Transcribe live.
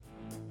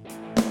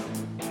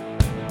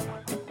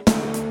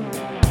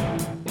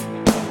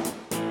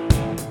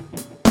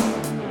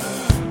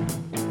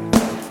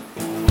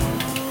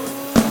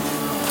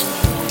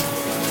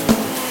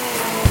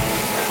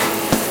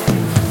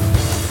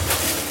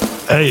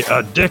Hey,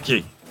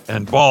 Dickie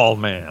and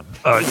Ballman.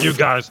 You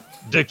guys,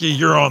 Dickie,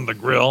 you're on the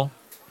grill,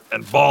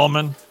 and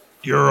Ballman,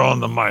 you're on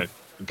the mic.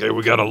 Okay,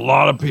 we got a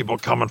lot of people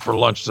coming for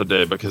lunch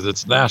today because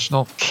it's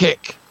National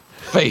Kick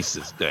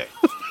Faces Day.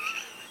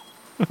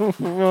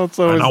 Well, it's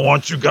always... And I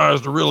want you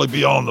guys to really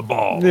be on the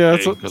ball, yeah,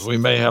 because we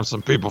may have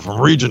some people from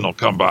regional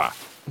come by.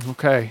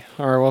 Okay,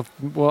 all right.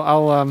 Well,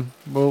 I'll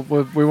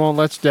we won't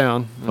let you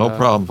down. No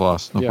problem,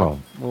 boss. No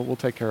problem. We'll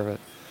take care of it.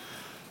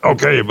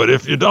 Okay, but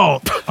if you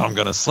don't, I'm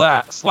gonna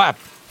slap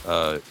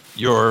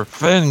your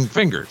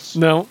fingers.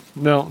 No,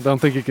 don't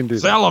think you can do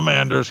that.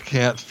 Salamanders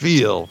can't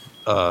feel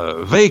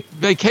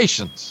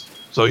vacations,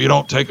 so you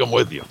don't take them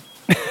with you.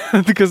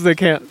 Because they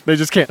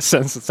just can't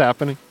sense it's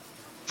happening.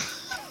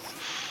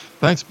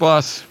 Thanks,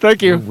 boss.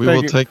 Thank you. We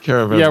will take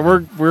care of it. Yeah, we're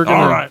gonna.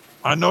 All right.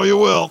 I know you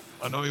will.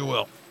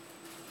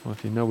 Well,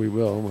 if you know we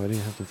will, why do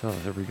you have to tell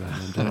us every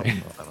goddamn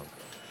day? I don't.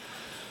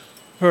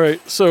 All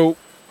right. So,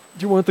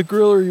 do you want the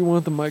grill or you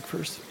want the mic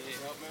first?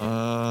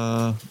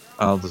 I'll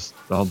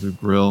do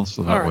grill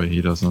so that way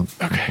he doesn't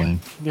complain.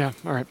 Yeah.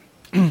 All right.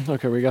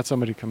 Okay, we got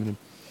somebody coming in.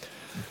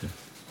 Okay.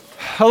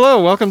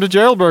 Hello, welcome to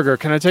Jailburger.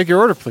 Can I take your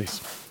order,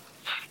 please?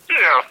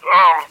 Yes.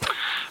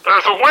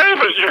 There's a way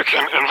that you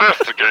can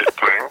investigate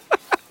things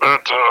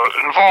that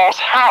involves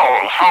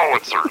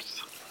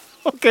howitzers.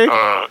 Okay.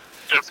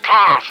 It's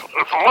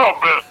a little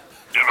bit,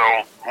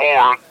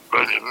 more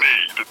than you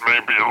need. It may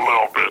be a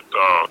little bit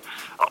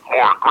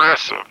more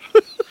aggressive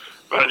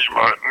than you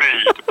might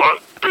need,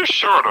 but be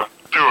sure to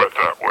do it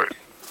that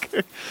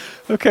way.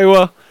 Okay,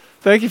 well,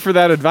 thank you for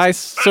that advice,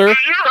 sir. Do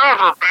you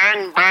ever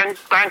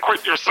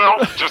banquet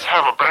yourself? Just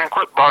have a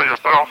banquet by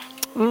yourself?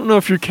 I don't know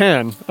if you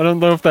can. I don't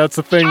know if that's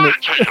a thing. Sure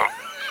you can.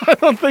 I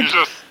don't think...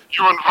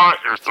 You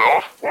invite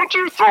yourself. Won't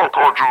you so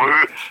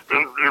cordially be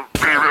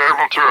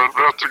able to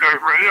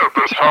investigate me at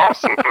this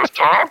house at this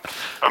time?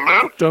 And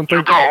then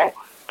you go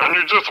and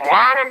you just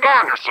wine and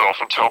dine yourself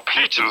until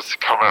peaches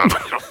come out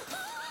of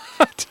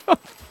you.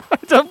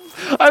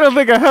 I don't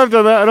think I have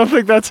done that. I don't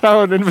think that's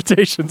how an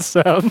invitation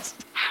sounds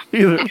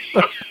either.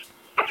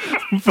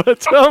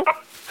 But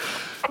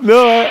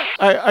no,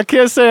 I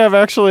can't say I've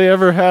actually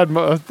ever had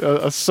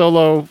a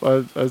solo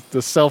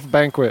the self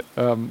banquet.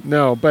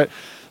 No, but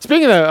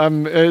speaking of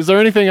that, is there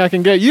anything I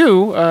can get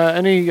you?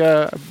 Any?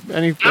 Get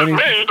me?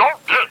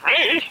 Don't get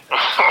me.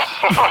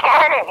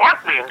 I don't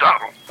like being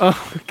gotten.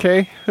 Oh,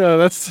 okay.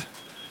 That's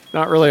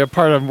not really a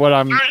part of what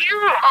I'm.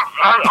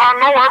 I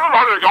know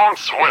everybody going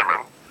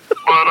swimming,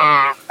 but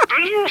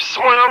do you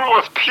swim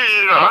with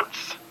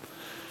peanuts?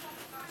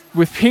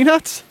 With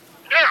peanuts?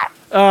 Yeah.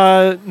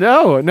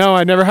 No,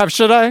 I never have.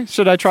 Should I?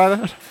 Should I try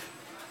that?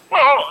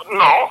 Well,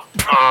 no,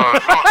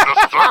 not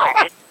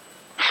necessarily.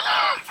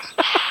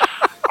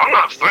 I'm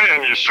not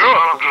saying you should.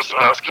 I'm just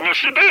asking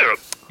if you did.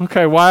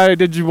 Okay, why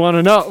did you want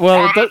to know? Well,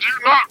 why did you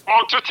not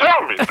want to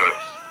tell me this?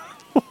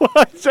 Well,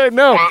 I say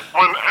no.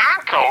 When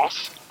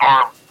ankles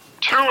are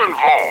too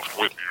involved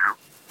with you,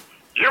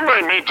 you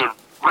may need to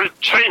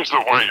change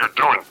the way you're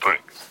doing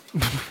things.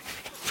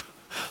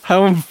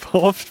 How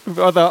involved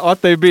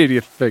ought they be, do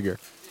you figure?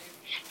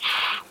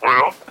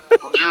 Well,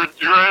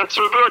 you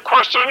answer the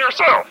question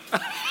yourself.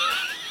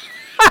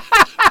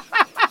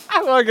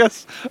 Well,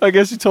 I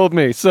guess you told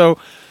me. So,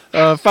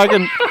 if I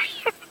can,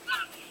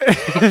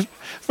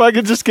 if I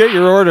could just get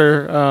your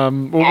order.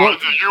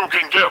 You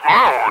can get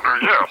my order.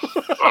 Yes.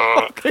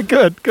 Okay,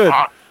 good.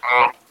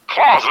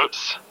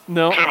 Closets.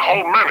 No. Can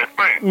hold many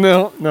things.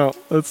 No.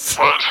 That's.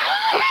 But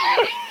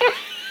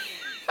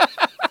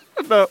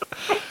no.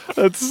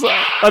 That's.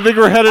 I think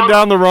we're headed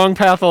down the wrong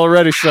path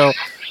already. So.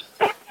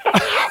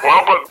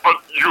 Well,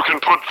 but you can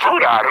put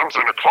food items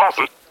in a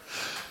closet.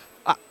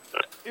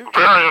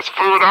 Various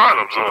food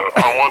items.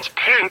 I once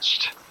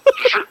pinched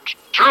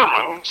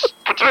German's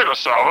potato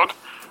salad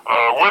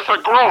with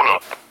a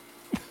grown-up.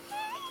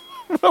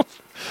 Well,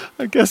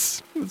 I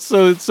guess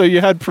so. So you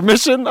had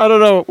permission? I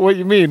don't know what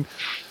you mean.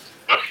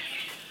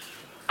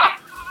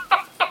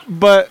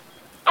 But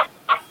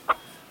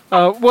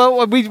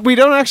well, we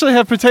don't actually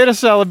have potato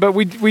salad, but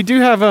we do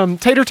have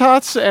tater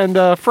tots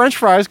and French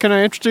fries. Can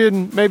I interest you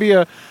in maybe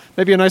a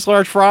nice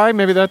large fry?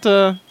 Maybe that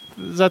does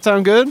that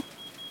sound good?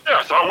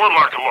 Yes, I would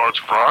like a large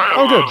fry.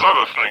 And good. those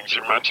other things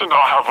you mentioned,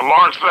 I'll have a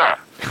large that.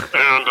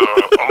 And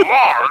a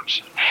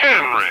large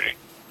Henry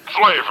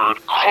flavored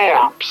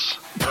corpse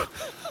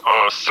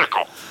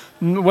sickle.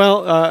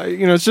 Well,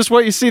 it's just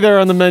what you see there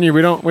on the menu.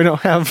 We don't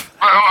have.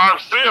 Well, I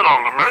see it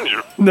on the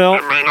menu. No.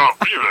 It may not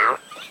be there.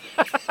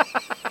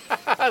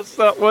 That's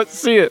not what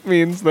 "see it"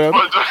 means, then.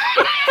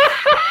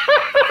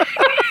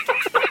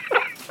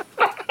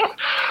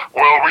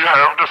 Well, we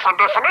have different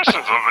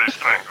definitions of these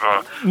things.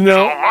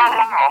 No.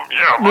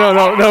 My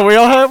mom. No. We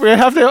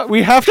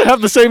have to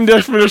have the same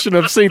definition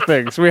of "see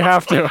things." We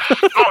have to.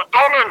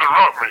 Don't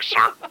interrupt me,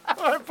 sir.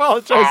 I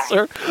apologize,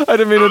 sir. I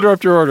didn't mean to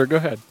interrupt your order. Go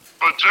ahead.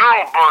 The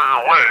Gerald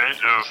Burger way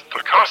is the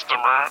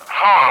customer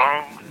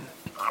hung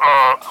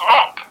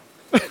up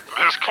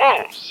his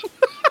clothes.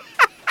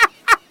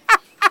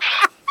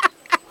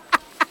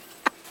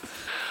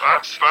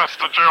 That's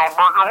the Gerald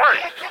Burger way.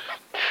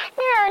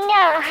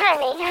 No,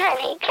 honey,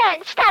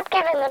 stop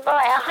giving the boy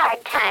a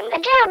hard time. The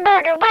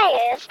jailbirder way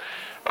is,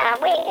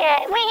 we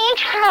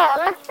each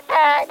hum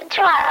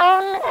to our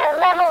own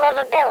level of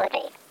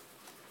ability.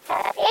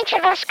 Each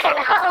of us can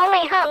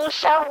only hum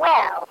so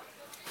well.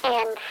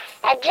 And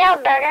at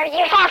jailbirder,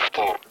 you have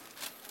to.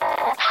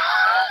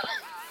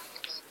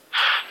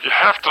 You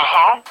have to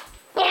hum?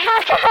 You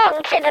have to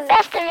hum to the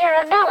best of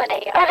your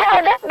ability,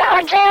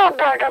 or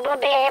jailbirder will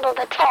be able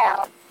to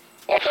tell.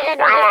 If you didn't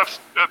Well,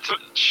 it's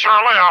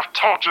Shirley, I've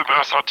told you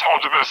this. I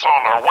told you this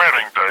on our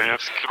wedding day.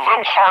 It's a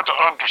little hard to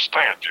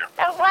understand you.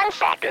 Oh, 1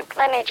 second.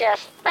 Let me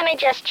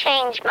just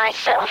change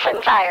myself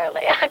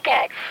entirely.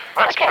 Okay.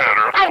 That's okay.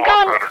 better. It's I've a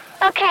gone. lot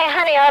better. Okay,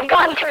 honey, I've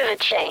gone through the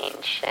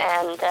change,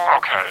 and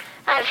Okay.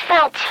 I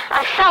felt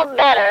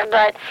better.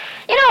 But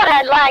you know what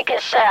I'd like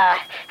is,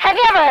 have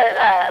you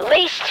ever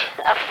leased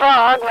a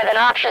frog with an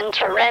option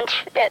to rent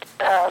it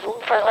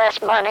for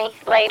less money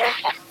later?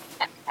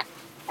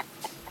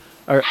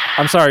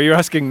 I'm sorry, you're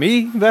asking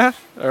me that?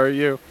 Or are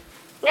you?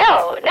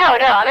 No.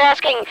 I'm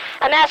asking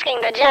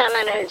the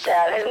gentleman who's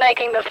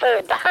making the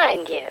food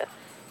behind you.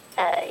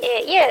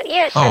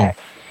 You, sir. Oh,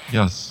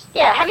 yes.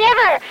 Yeah. Have you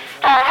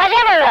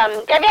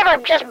ever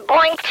just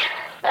boinked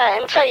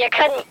until you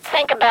couldn't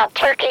think about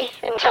turkey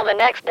until the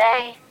next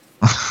day?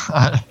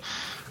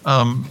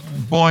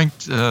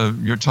 Boinked,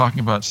 you're talking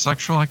about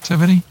sexual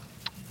activity?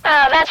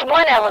 That's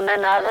one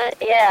element of it.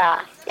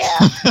 Yeah.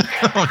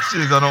 Oh,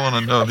 jeez, I don't want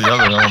to know the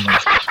other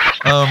elements.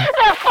 There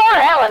are 4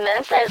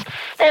 elements.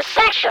 There's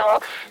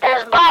sexual,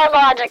 there's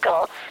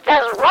biological,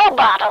 there's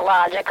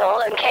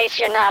robotological, in case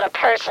you're not a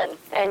person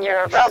and you're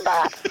a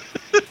robot.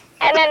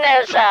 And then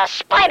there's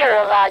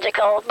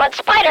spiderological, but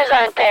spiders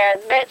aren't there.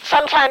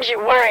 Sometimes you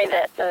worry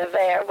that they're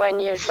there when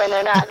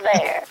they're not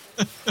there.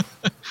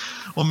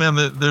 Well, man,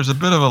 there's a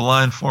bit of a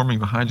line forming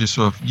behind you,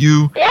 so if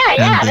you...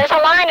 Yeah, there's a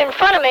line in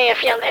front of me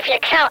if you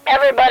count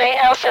everybody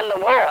else in the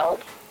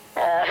world.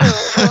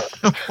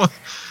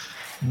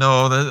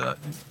 No,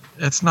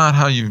 it's not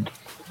how you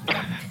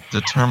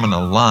determine a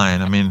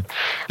line. I mean,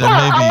 there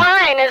Well, may be... a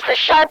line is the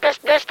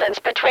sharpest distance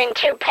between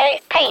 2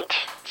 paint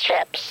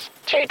chips.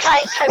 Two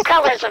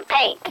colors of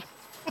paint.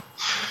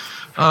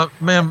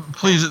 Ma'am,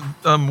 please,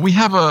 we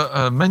have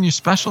a menu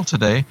special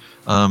today.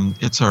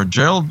 It's our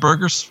Gerald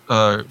Burgers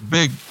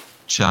Big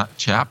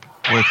Chap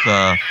with...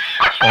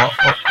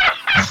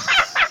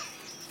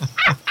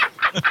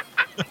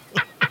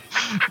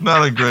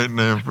 Not a great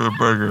name for a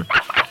burger,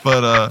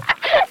 but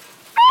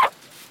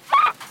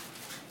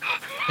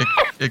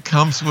it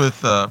comes with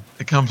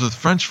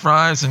French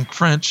fries and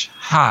French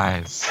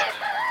highs.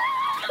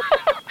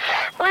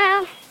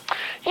 Well,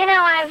 you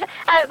know,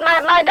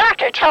 my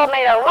doctor told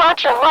me to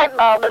watch a light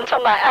bulb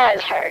until my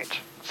eyes hurt.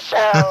 So,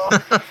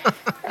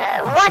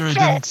 I'm sure he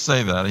didn't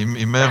say that.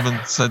 He may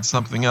have said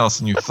something else,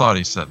 and you thought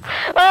he said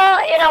that.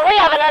 Well, you know, we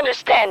have an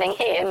understanding,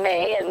 he and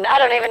me, and I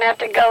don't even have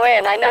to go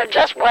in. I know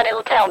just what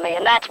he'll tell me,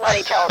 and that's what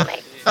he told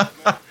me.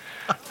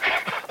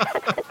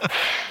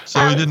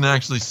 So he didn't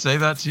actually say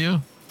that to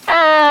you?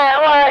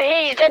 Well,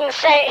 he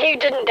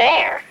didn't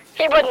dare.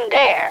 He wouldn't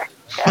dare.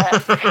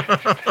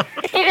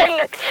 He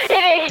didn't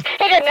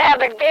have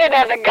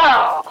the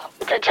gall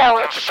to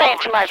say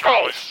it to my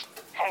face.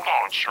 Hold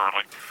on,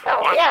 Shirley.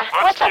 Oh, yeah.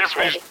 What's up,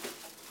 sweetie?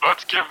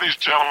 Let's give these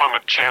gentlemen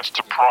a chance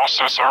to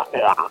process our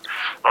order.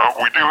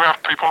 We do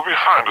have people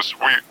behind us.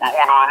 We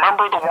want to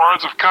remember the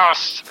words of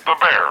Gus the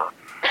bear.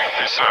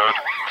 He said,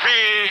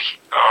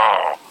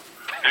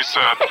 he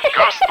said,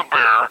 Gus the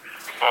bear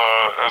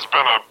has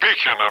been a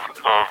beacon of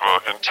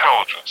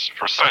intelligence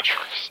for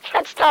centuries.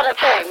 That's not a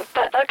thing,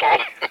 but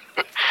okay.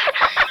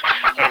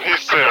 And he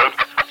said,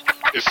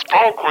 he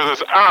spoke with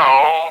his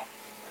owl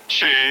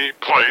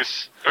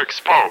place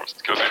exposed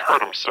because he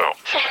hurt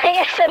himself.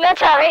 Yes, and that's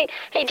how he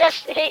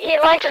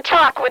liked to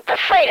talk with the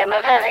freedom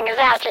of having his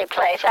ouchie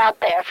place out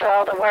there for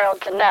all the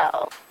world to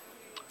know.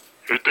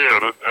 He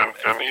did,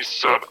 and he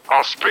said,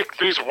 I'll speak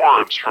these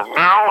words from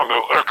now and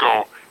they'll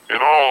echo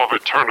in all of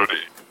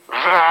eternity.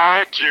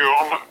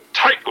 Vacuum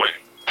tightly.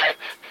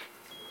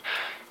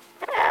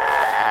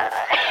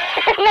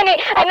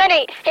 And then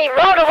he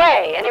rode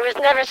away, and he was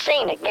never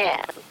seen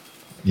again.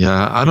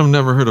 Yeah, I've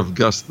never heard of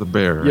Gus the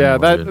bear. Yeah,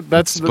 anyway.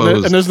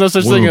 and there's no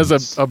such thing wounds.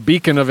 as a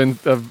beacon of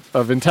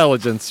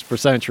intelligence for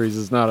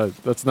centuries.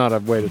 That's not a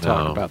way to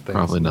talk No, about things.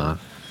 probably not.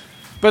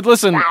 But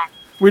listen,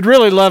 we'd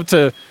really love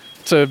to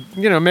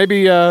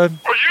maybe. Well,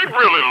 you'd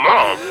really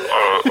love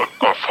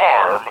a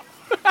farm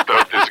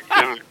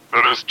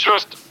that is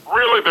just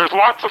really. There's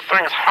lots of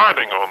things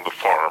hiding on the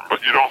farm,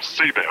 but you don't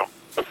see them.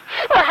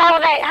 Well,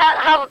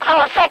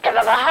 how effective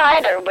of a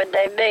hider would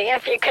they be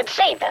if you could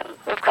see them?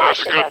 Of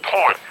course, That's a good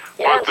point.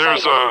 You But don't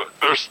see them.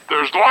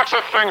 there's lots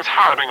of things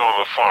hiding on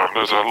the farm.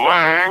 There's a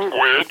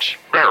language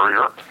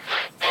barrier.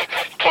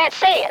 Can't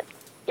see it.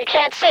 You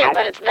can't see it,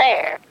 but it's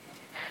there.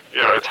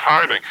 Yeah, it's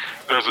hiding.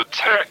 There's a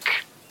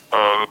tick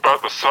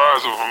about the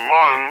size of a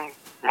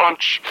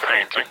munch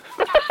painting.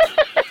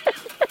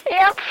 Yeah,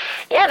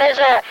 Yeah,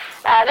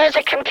 there's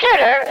a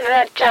computer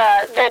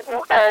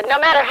that no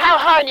matter how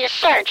hard you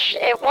search,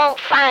 it won't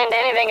find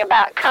anything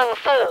about kung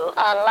fu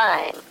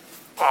online.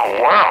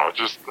 Oh, wow,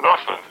 just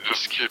nothing.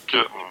 Just keep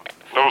getting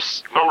no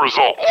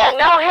results. Yeah,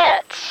 no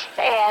hits.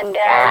 And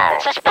Wow.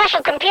 it's a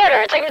special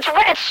computer.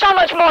 It's so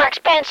much more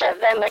expensive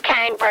than the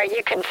kind where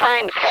you can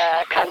find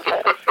kung fu.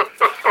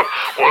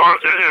 Well,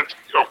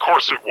 of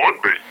course it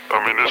would be.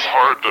 I mean, it's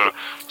hard to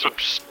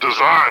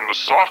design the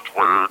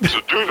software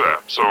to do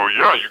that. So,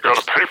 yeah, you got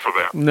to pay for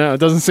that. No, it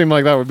doesn't seem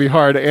like that would be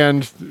hard,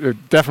 and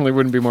it definitely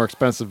wouldn't be more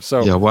expensive.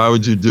 So Yeah, why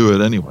would you do it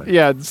anyway?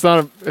 yeah, it's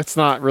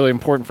not really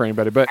important for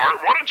anybody. But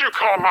What did you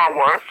call my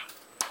wife?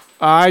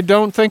 I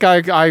don't think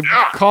I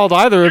called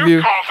either of you.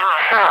 You called her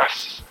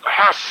a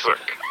hassick.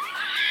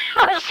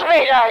 Oh,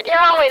 sweetheart, you're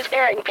always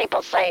hearing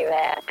people say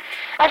that.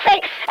 I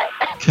think...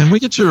 Can we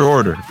get your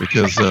order?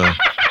 Because,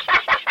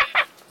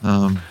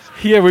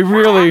 Yeah, we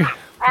really.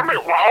 I mean,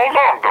 well, hold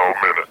on, though,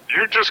 a minute.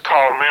 You just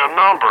called me a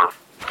number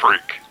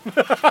freak. And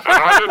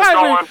I didn't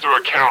go into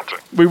accounting.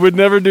 We would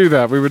never do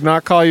that. We would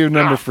not call you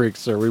number freaks,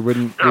 sir. We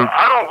wouldn't. Yeah,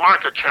 I don't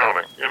like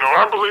accounting. You know,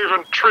 I believe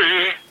in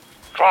tree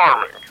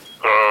farming.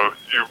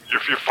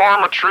 If you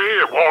farm a tree,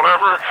 it won't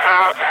ever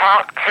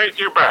hate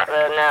you back.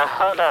 Now,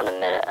 hold on a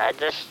minute.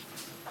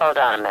 Hold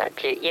on a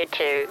minute. You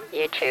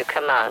two,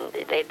 come on.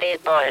 These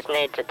boys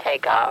need to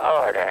take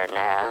our order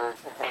now.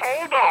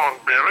 Hold on,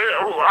 Billy.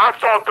 Oh, I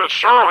thought that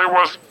Shirley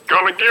was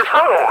going to give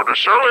her order.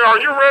 Shirley, are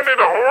you ready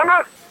to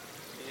order?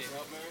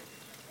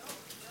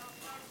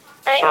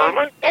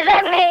 Shirley? Is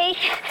that me?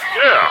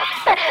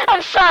 Yeah.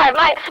 I'm sorry.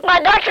 My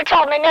doctor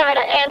told me never to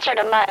answer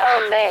to my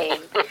own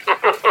name.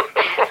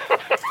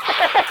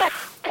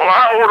 Well,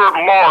 I ordered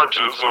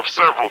larges of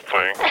several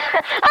things.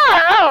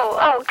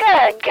 Oh,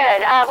 good.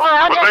 Well,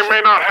 I'll But just... they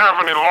may not have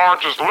any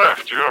larges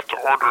left. You have to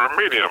order a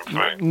medium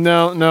thing.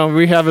 No,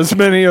 we have as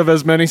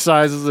many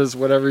sizes as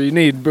whatever you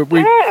need. But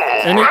we.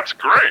 Oh, that's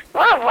great.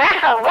 Oh,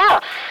 wow.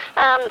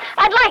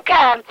 I'd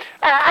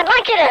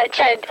like you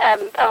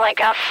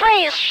to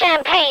freeze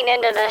champagne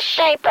into the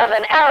shape of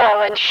an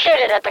arrow and shoot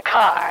it at the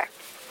car.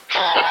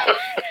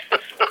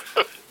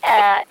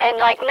 And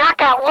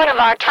knock out one of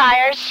our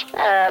tires,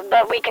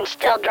 but we can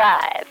still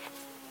drive.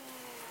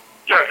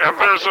 Yeah, and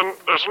there's an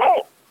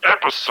old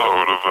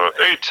episode of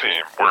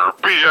A-Team where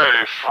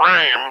B.A.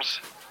 frames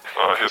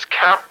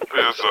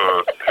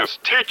his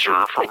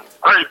teacher from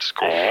grade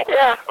school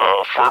Yeah.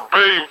 for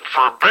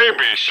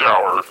baby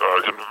shower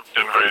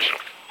invasion.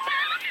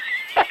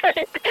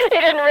 He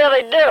didn't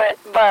really do it,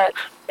 but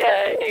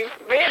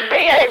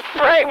B.A.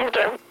 framed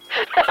him.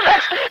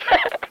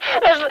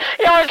 That's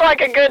always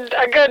like a good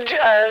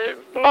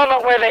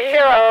moment where the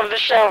hero of the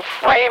show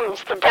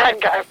frames the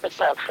bad guy for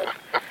something.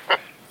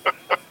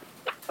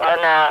 Well,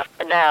 now,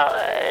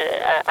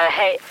 I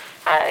hate.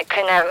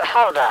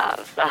 Hold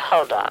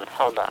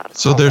on.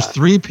 so there's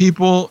 3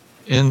 people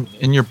in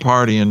your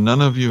party, and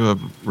none of you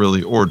have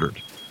really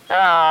ordered.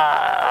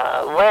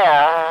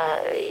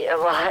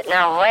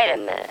 Now wait a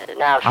minute.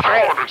 Now,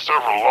 I ordered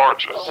several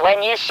larges.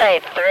 when you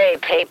say 3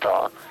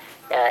 people,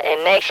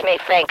 it makes me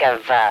think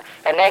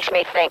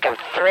of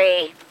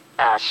 3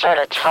 sort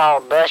of tall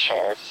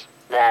bushes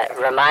that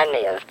remind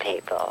me of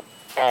people,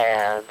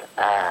 and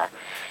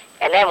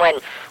then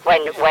when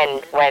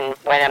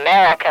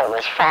America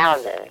was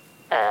founded,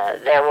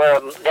 there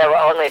were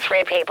only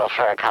 3 people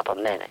for a couple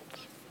minutes.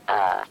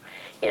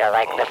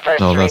 Like the first.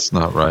 No, 3. that's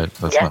not right.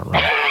 That's not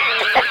right.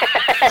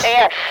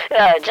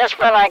 Yeah, just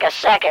for like a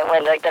second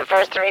when the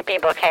first 3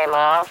 people came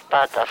off,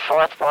 but the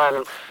 4th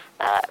one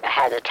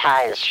had to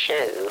tie his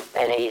shoe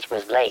and he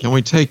was late. Can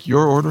we take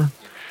your order?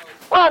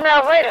 Well,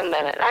 now wait a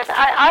minute.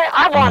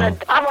 I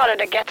wanted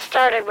to get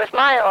started with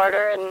my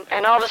order,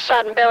 and all of a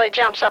sudden Billy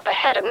jumps up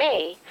ahead of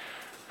me.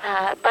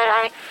 Yeah,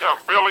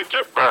 Billy,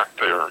 get back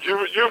there.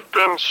 You've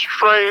been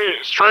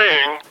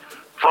straying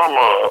from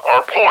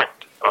our point.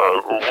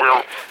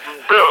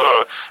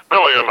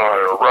 Billy and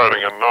I are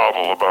writing a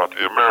novel about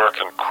the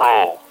American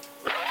Crow.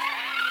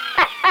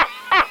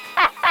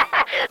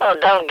 Oh,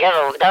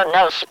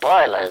 no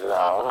spoilers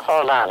though.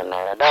 Hold on a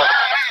minute.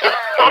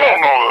 I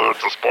don't know that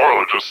it's a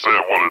spoiler, just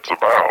saying what it's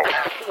about.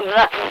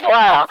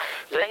 Well,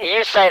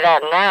 you say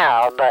that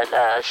now, but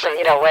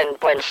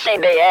when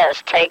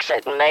CBS takes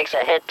it and makes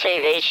a hit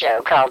TV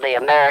show called The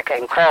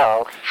American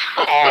Crow,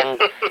 and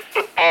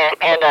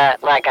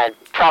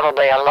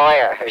probably a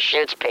lawyer who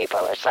shoots people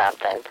or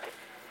something,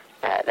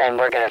 then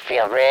we're gonna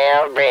feel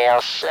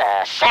real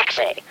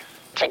sexy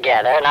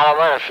together, and I don't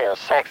want to feel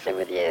sexy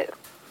with you.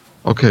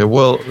 Okay,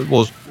 well,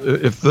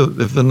 if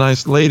the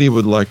nice lady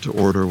would like to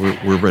order,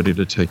 we're ready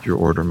to take your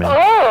order, ma'am.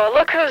 Oh,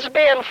 look who's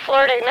being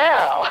flirty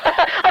now.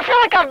 I feel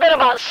like I've been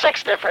about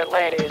 6 different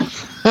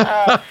ladies.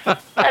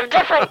 Of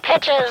different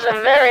pitches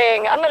and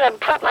varying. I'm going to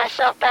put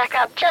myself back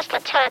up just a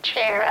touch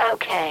here.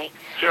 Okay.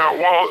 Yeah,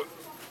 well,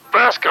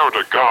 Vasco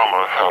da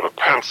Gama had a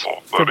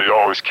pencil that he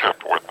always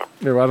kept with him,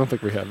 No, I don't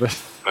think we have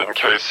this. in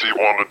case he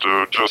wanted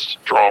to just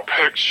draw a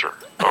picture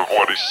of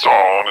what he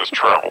saw on his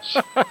travels.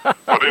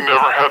 But he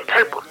never had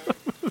paper.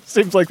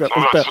 Seems like that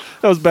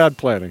was bad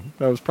planning.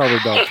 That was probably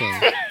bad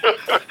planning.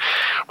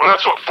 Well,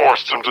 that's what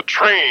forced him to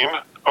train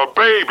a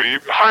baby,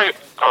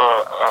 Hyacinth,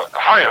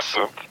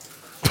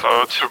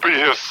 to be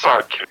his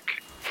sidekick.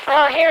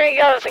 Oh, here he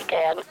goes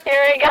again.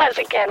 Here he goes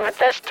again with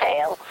this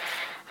tale.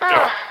 Oh,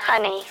 Yeah.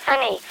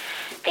 honey,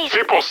 these...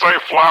 People say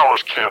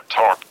flowers can't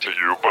talk to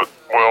you, but,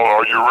 well,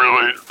 are you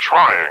really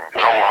trying?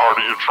 How hard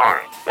are you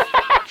trying?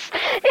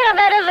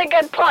 That is a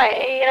good point.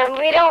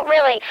 We don't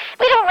really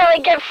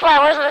give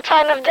flowers the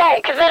time of day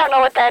because they don't know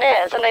what that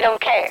is and they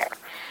don't care.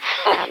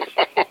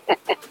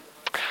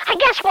 I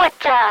guess what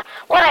I'm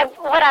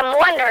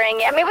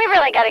wondering. I mean, we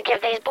really got to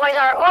give these boys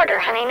our order,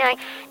 honey.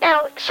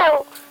 Now,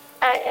 so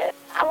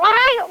what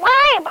I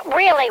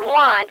really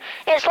want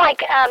is like,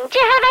 do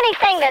you have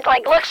anything that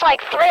like looks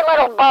like three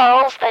little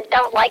balls that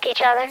don't like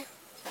each other?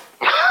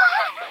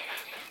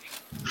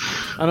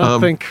 I don't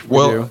think we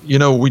Well,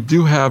 do. we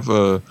do have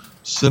a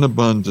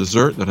Cinnabon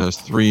dessert that has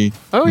 3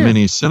 Oh, yeah.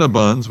 mini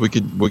Cinnabons. We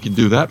could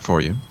do that for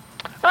you.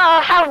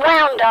 Well, how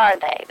round are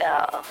they,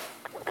 though?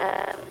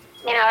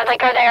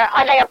 Like, are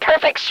they a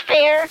perfect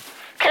sphere?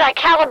 Could I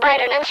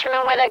calibrate an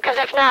instrument with it? Because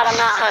if not, I'm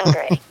not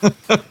hungry.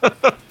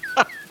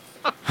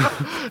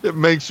 It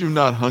makes you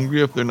not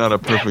hungry if they're not a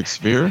perfect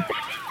sphere.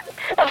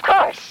 Of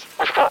course.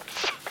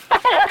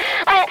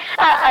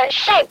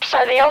 Shapes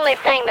are the only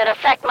thing that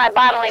affect my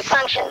bodily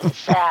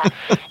functions.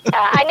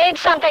 I need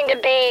something to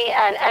be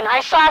an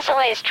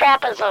isosceles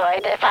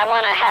trapezoid if I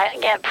want to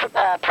get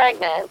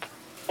pregnant,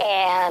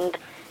 and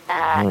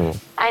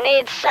I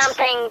need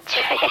something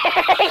to.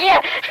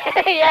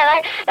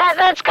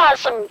 That's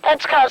caused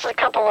a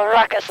couple of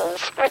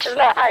ruckuses, which is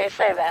not how you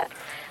say that.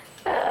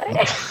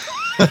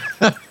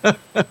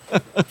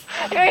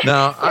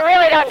 Now, you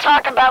really don't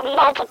talk about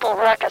multiple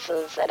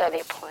ruckuses at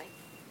any point.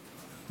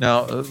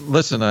 Now,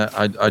 listen,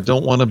 I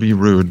don't want to be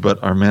rude,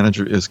 but our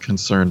manager is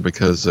concerned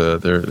because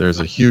there's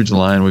a huge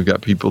line. We've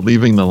got people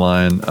leaving the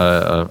line.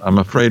 I'm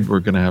afraid we're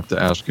going to have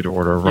to ask you to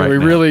order right we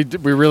now.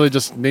 We really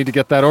just need to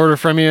get that order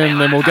from you, and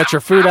then we'll get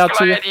your food out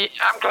to you.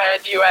 I'm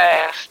glad you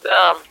asked.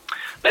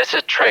 This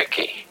is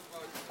Tricky.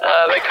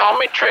 They call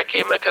me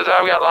Tricky because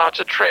I've got lots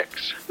of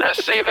tricks. Now,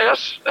 see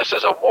this? This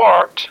is a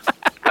wart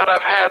that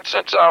I've had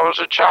since I was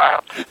a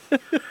child. And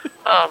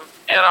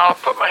I'll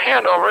put my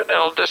hand over it and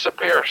it'll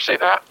disappear. See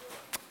that?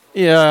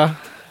 Yeah,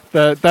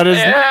 that is.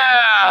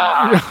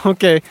 Yeah.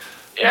 Okay.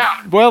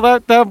 Yeah. Well,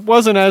 that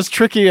wasn't as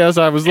tricky as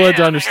I was led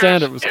to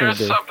understand it was going to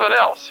be.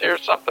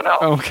 Here's something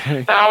else.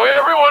 Okay. Now,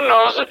 everyone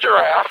knows a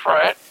giraffe,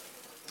 right?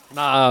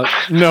 No.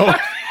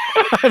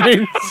 I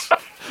mean,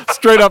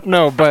 straight up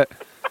no, but.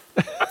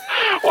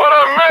 What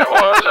I meant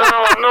was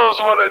everyone knows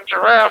what a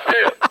giraffe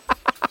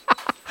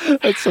is.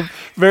 That's a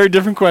very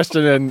different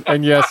question,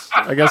 and yes,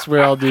 I guess we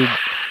all do.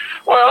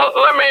 Well,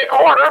 let me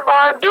order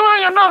by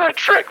doing another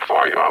trick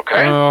for you,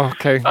 okay? Oh,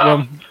 okay.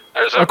 Well,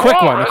 There's a quick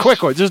one,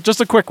 walrus.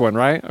 just a quick one,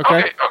 right?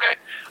 Okay. Okay.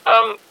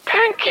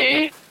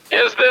 Pinky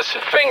is this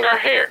finger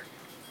here.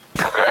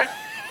 Okay?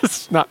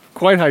 It's not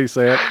quite how you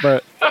say it,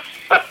 but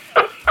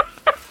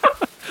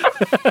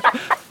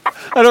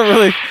I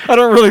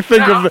don't really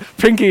think of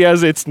Pinky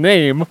as its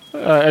name,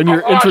 and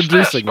you're Watch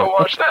introducing this, it.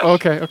 watch this.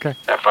 Okay.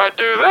 If I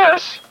do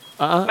this,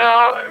 Uh-uh.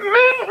 now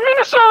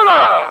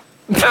Minnesota.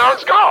 Now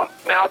it's gone.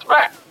 Now it's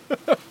back.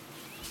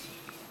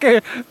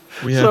 Okay.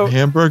 We have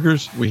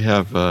hamburgers. We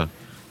have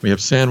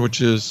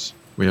sandwiches.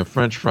 We have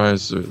French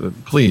fries.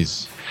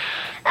 Please.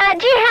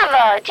 Do you have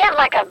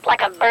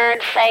like a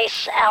bird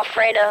face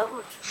Alfredo?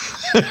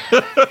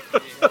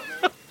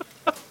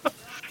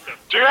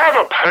 Do you have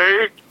a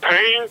pay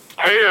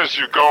as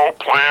you go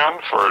plan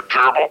for a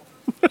gerbil?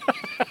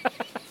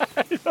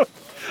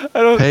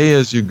 I don't. Pay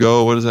as you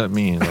go. What does that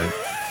mean? Like,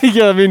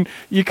 Yeah, I mean,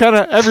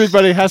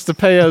 everybody has to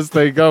pay as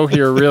they go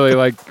here, really.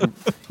 Like,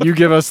 you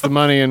give us the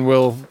money and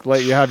we'll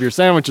let you have your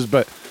sandwiches,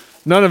 but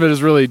none of it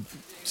is really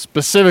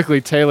specifically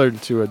tailored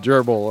to a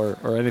gerbil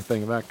or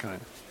anything of that kind.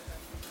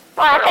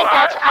 Well, I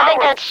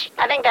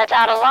think that's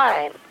out of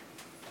line.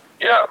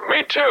 Yeah,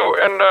 me too.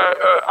 And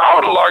I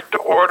would like to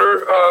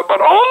order, but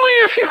only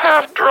if you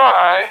have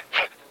dry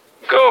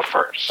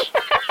gophers.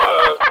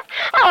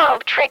 Oh,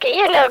 Tricky,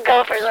 you know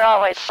gophers are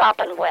always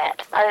sopping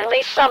wet, or at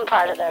least some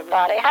part of their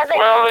body. How they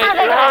You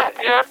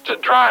have to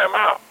dry them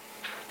out.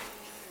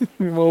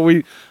 Well,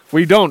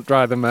 we don't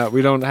dry them out.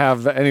 We don't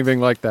have anything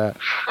like that.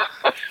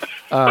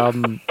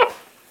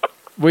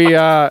 We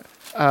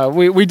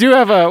do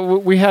have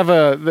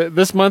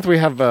this month we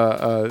have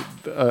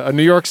a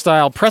New York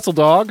style pretzel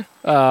dog.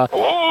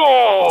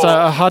 It's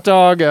a hot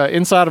dog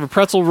inside of a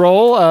pretzel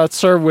roll. It's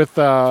served with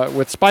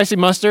spicy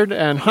mustard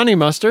and honey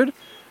mustard.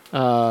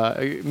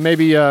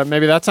 Maybe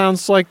that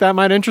sounds like that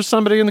might interest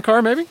somebody in the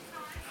car. Maybe.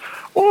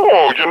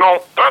 Oh,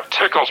 that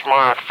tickles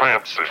my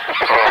fancy.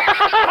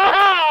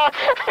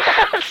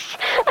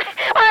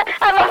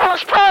 I'm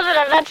almost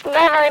positive that's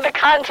never the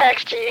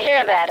context you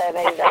hear that in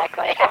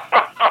exactly.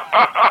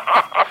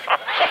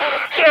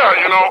 Yeah,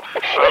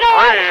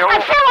 I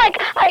feel like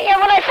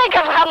when I think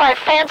of how my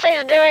fancy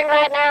is doing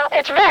right now,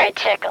 it's very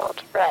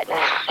tickled right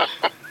now.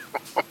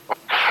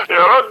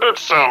 Yeah, that did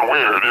sound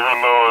weird,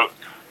 even though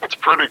it's a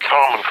pretty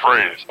common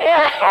phrase.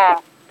 Yeah.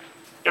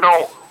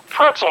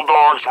 pretzel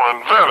dogs were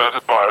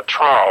invented by a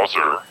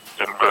trouser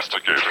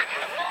investigator.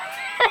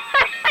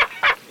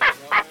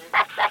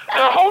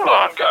 Now, hold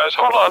on, guys.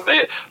 Hold on.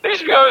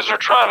 These guys are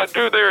trying to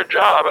do their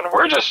job, and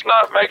we're just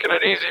not making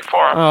it easy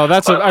for them. Oh,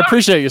 I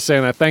appreciate you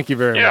saying that. Thank you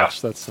very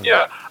much. That's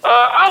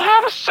I'll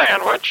have a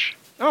sandwich.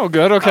 Oh,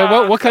 good. Okay.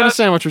 What kind of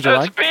sandwich would you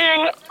like?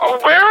 Being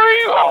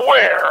very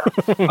aware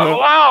of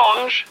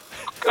lounge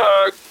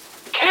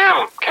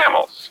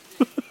camels.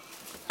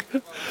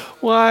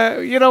 Well,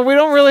 we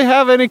don't really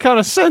have any kind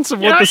of sense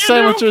of what the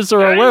sandwiches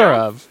are aware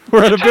of.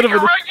 We're at a bit of a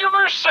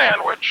regular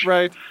sandwich,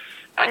 right?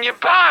 And you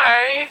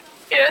buy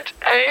it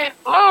a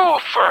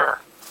loafer,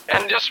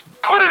 and just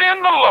put it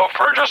in the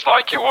loafer just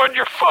like you would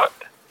your foot.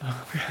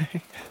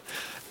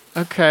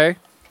 Okay.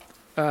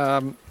 Yeah.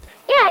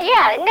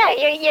 No,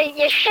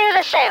 you shoe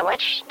the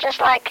sandwich just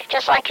like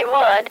you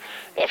would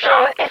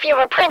if you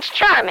were Prince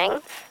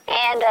Charming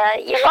and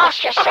you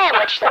lost your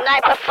sandwich the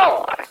night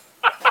before.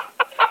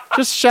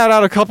 Just shout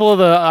out a couple of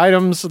the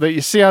items that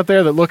you see out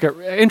there that look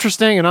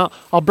interesting, and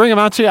I'll bring them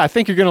out to you. I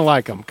think you're gonna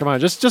like them. Come on,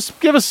 just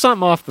give us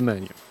something off the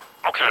menu.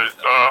 Okay,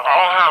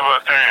 I'll have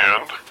an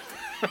and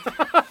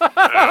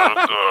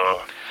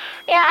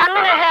yeah, I'm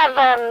gonna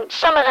have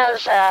some of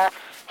those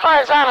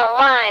horizontal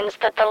lines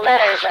that the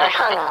letters are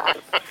hung on.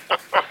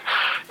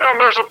 And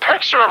there's a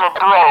picture of a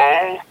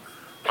bro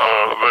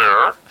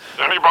there.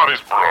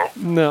 Anybody's bro.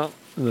 No.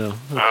 We don't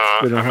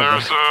and have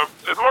there's that.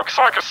 it looks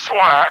like a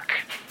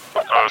slack.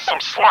 Some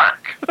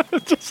slack.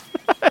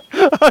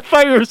 I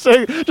thought you were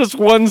saying just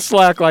one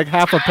slack, like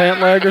half a pant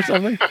leg or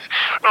something.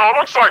 No, it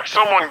looks like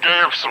someone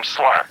gave some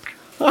slack.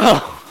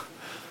 Oh.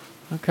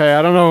 Okay,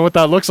 I don't know what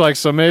that looks like,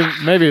 so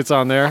maybe it's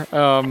on there.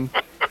 I'd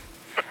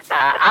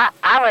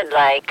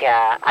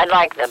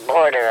like the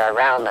border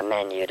around the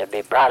menu to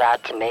be brought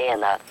out to me in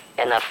the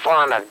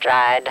form of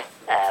dried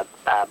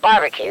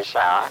barbecue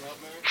sauce.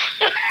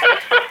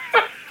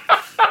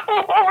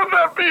 What would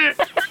that be?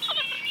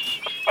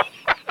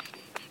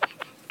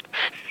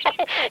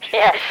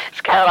 Yeah,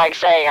 it's kind of like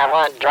saying I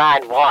want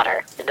dried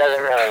water. It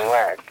doesn't really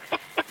work.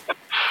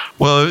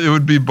 Well, it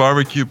would be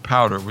barbecue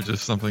powder, which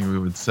is something we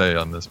would say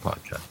on this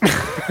podcast.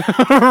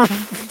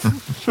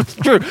 It's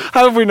true.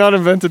 How have we not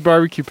invented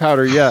barbecue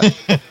powder yet?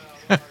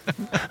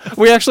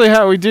 We actually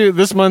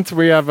this month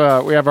we have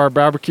our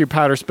barbecue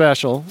powder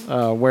special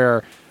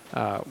where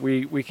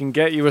we can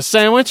get you a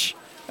sandwich,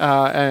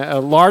 a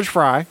large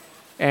fry,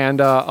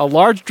 and a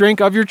large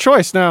drink of your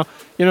choice. Now,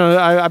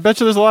 I bet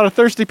you there's a lot of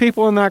thirsty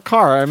people in that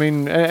car. I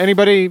mean,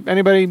 anybody,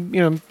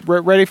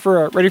 ready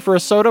for a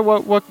soda?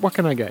 What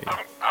can I get you?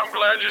 I'm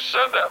glad you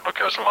said that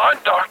because my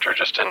doctor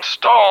just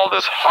installed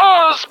this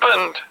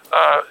husband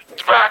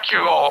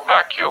vacuole.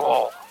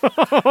 And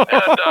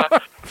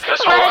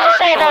this Why did you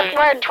say that actually,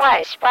 word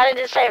twice? Why did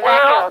you say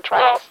vacuole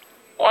twice?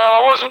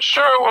 well, I wasn't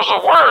sure it was a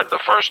word the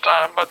first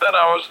time, but then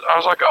I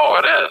was like, oh,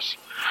 it is.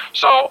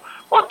 So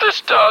what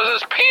this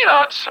does is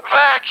Peanuts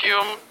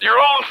vacuum your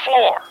own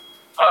floor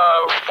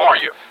for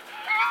you.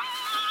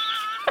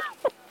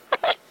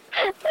 I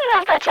don't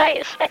know if that's how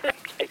you say it.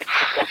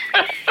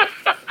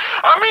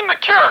 I mean the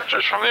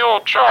characters from the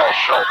old Charles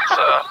Schultz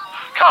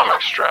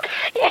comic strip.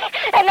 Yeah,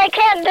 and they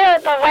can't do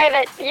it the way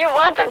that you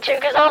want them to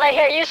because all they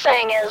hear you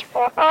saying is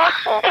You're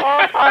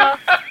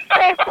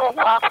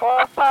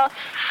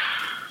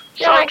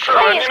So like, true,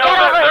 and please get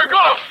over they're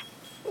gonna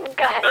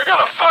Go ahead. they're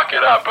gonna fuck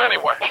it up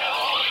anyway.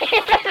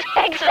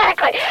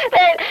 Exactly.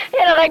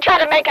 They try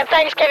to make a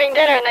Thanksgiving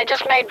dinner and they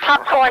just made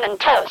popcorn and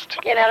toast.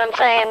 You know what I'm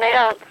saying? They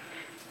don't.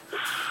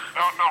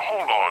 Now,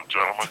 hold on,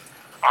 gentlemen.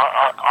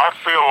 I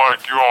feel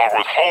like you all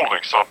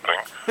withholding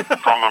something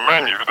from the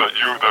menu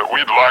that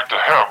we'd like to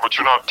have, but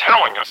you're not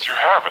telling us you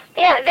have it.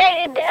 Yeah,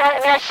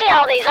 I see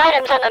all these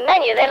items on the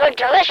menu. They look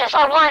delicious.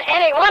 I want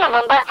any one of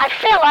them, but I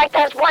feel like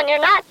there's one you're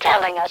not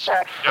telling us,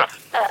 sir. Yeah.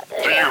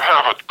 Do you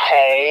have a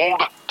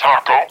cold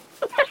taco?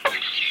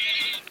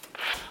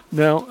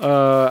 No,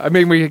 I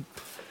mean we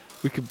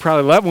could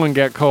probably let one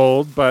get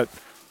cold, but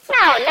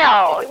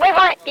No. We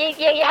want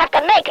you have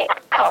to make it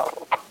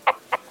cold.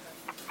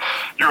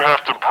 You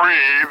have to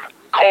breathe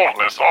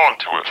coldness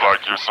onto it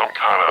like you're some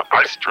kind of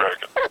ice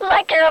dragon.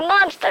 Like you're a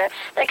monster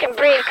that can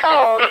breathe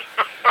cold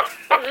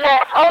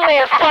that only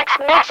affects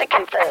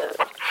Mexican food.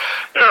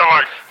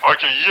 Yeah,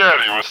 like a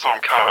Yeti with some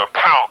kind of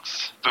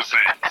Pounce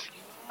disease.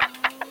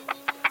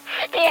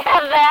 Do you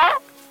have that?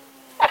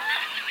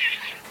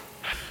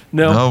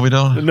 no, we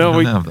don't. No,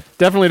 we have that.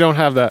 definitely don't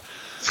have that.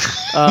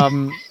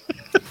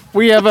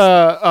 We have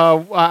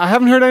I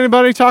haven't heard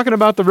anybody talking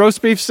about the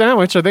roast beef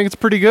sandwich. I think it's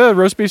pretty good.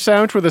 Roast beef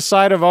sandwich with a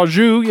side of au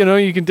jus.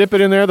 You can dip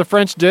it in there, the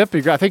French dip.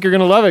 I think you're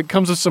going to love it.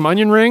 Comes with some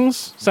onion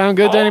rings. Sound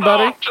good to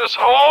anybody? On, just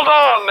hold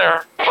on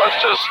there.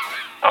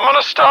 I'm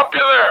going to stop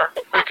you there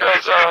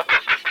because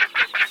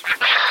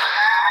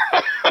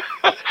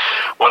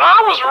when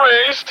I was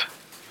raised,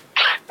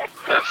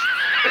 that's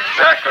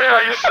exactly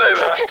how you say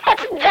that.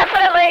 That's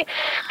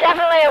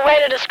definitely a way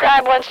to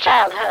describe one's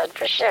childhood,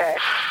 for sure.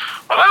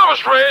 When I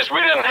was raised, we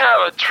didn't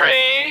have a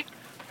tree,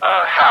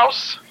 a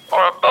house,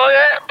 or a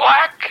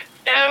black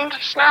end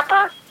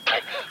snapper.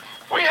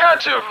 We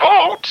had to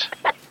vote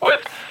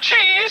with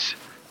cheese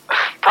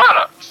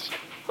products.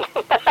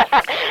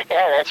 Yeah,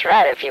 that's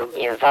right. If you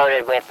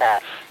voted with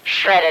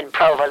shredded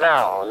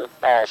provolone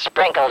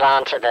sprinkled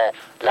onto the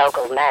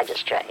local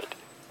magistrate.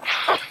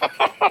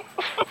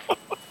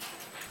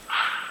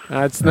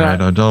 It's All right,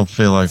 not I don't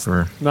feel like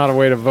we're not a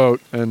way to vote,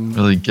 and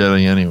really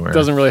getting anywhere.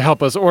 doesn't really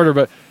help us order.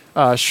 But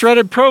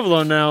shredded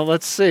provolone. Now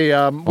let's see.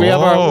 We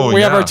have our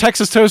yeah.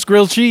 Texas toast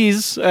grilled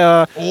cheese.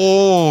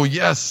 Oh,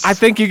 yes. I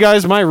think you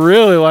guys might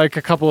really like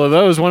a couple of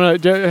those. How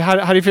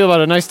do you feel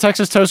about a nice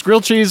Texas toast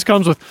grilled cheese?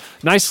 Comes with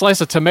nice slice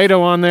of tomato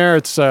on there.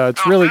 It's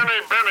really. Benny,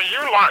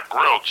 you like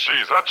grilled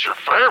cheese. That's your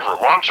favorite.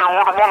 Why don't you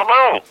order one of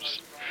those?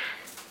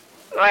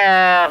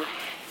 Well,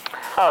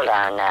 hold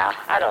on now.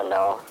 I don't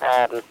know.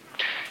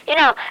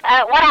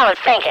 What I was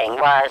thinking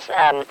was,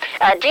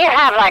 do you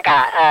have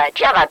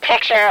a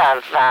picture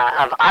of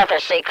Arthur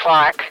C.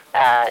 Clarke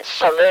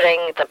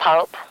saluting the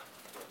Pope?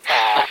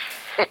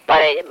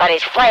 But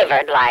he's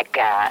flavored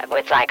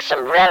with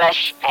some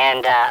relish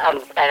and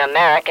an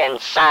American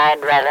side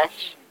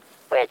relish,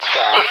 which.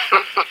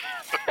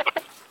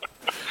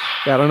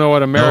 Yeah, I don't know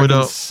what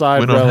American side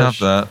relish. We don't have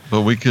that,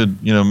 but we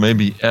could,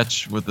 maybe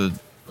etch with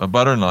a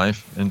butter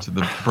knife into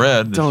the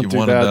bread don't if do you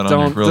wanted that on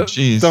your grilled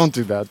cheese. Don't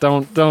do that.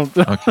 Don't.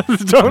 Okay.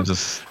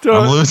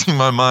 I'm losing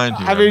my mind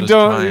here. I mean,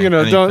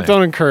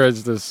 don't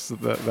encourage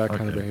that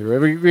kind of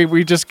behavior.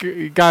 We just,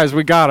 guys,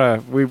 we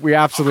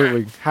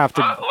absolutely have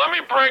to. Let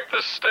me break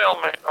this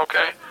stalemate,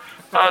 okay?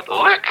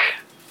 Lick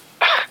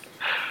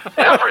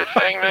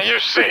everything that you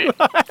see.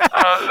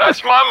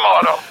 That's my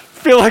motto.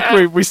 I feel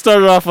like we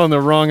started off on the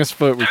wrongest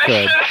foot we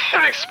could.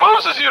 It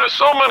exposes you to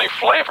so many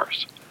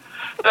flavors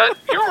that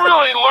you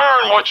really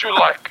learn what you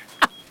like.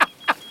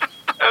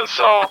 And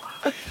so,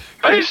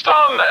 based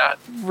on that,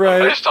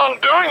 based on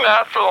doing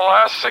that for the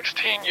last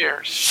 16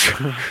 years,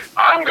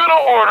 I'm going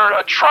to order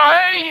a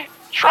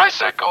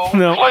tricycle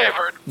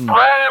flavored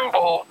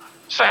bramble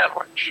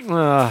sandwich.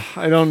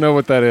 I don't know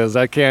what that is.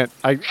 I can't.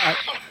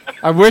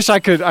 I wish I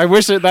could. I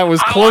wish that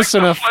was close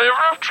enough. The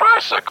flavor of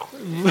tricycle.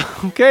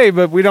 Okay,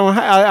 but we don't.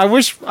 I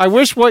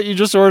wish what you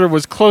just ordered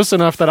was close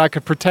enough that I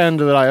could pretend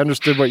that I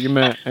understood what you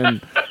meant,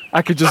 and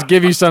I could just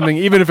give you something,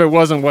 even if it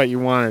wasn't what you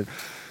wanted.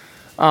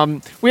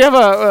 We have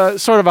a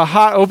sort of a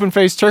hot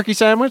open-faced turkey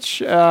sandwich.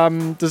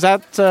 Does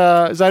that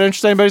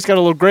interest anybody? It's got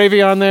a little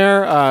gravy on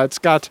there. It's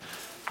got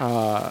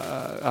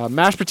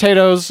mashed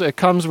potatoes. It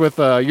comes with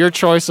your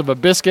choice of a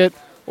biscuit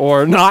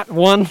or not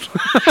one.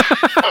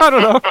 I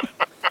don't know.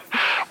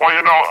 Well,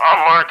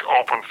 I like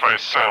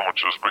open-faced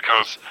sandwiches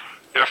because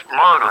if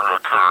murder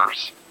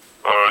occurs,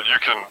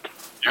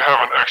 you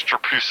have an extra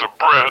piece of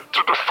bread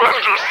to defend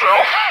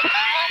yourself.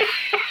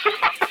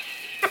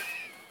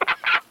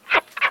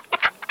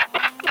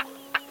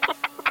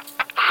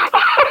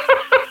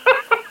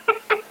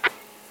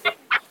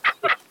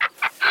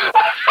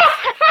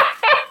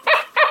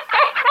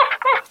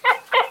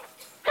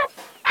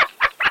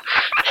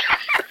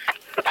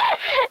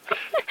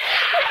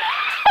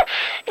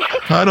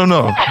 I don't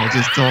know. I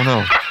just don't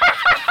know.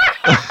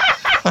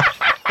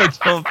 I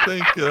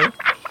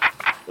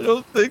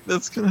don't think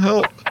that's gonna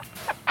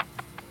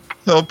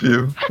help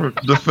you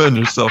defend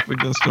yourself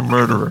against a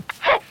murderer.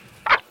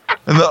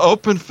 And the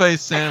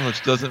open-faced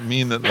sandwich doesn't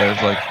mean that there's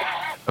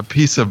a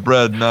piece of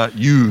bread not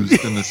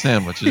used in the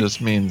sandwich. It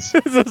just means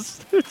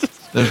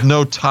there's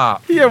no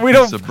top. Yeah,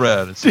 piece of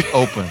bread. It's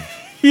open.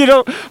 We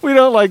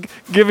don't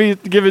give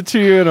it to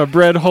you in a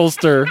bread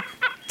holster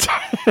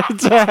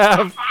to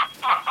have.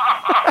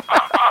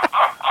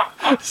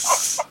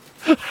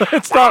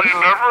 It's well, not.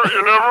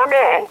 You never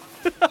know.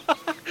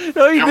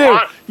 No, you do.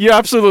 Might. You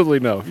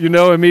absolutely know. You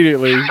know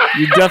immediately.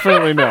 You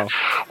definitely know.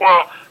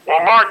 Well,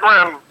 my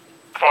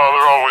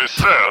grandfather always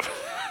said.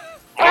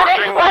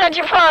 Why did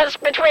you pause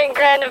between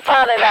grand and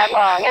father that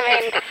long? I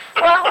mean,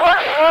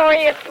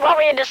 what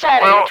were you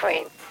deciding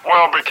between?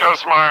 Well,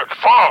 because my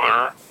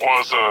father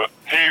was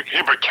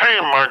he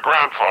became my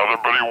grandfather,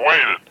 but he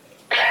waited.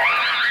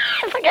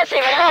 I guess he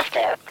would have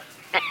to.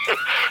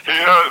 he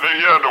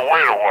had to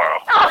wait a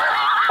while.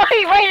 Oh,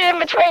 he waited in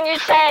between you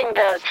saying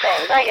those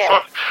things. I get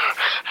it.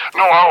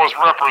 No, I was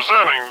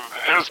representing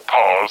his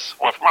pause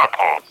with my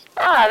pause.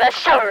 Oh, that's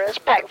so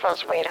respectful,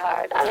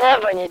 sweetheart. I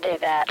love when you do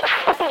that.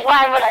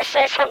 Why would I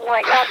say something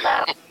like that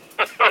now?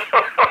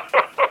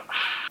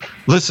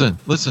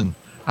 Listen.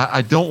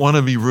 I don't want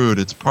to be rude.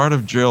 It's part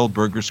of Gerald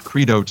Berger's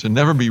credo to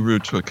never be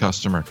rude to a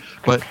customer.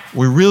 But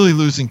we're really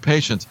losing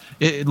patience.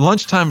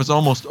 Lunchtime is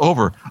almost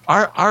over.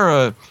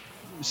 Our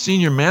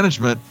senior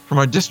management from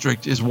our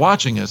district is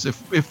watching us.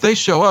 If they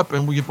show up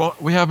and we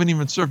haven't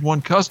even served one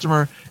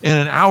customer in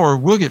an hour,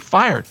 we'll get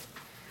fired.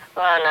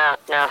 Well,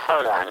 now,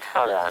 hold on.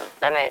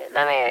 Let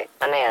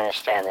me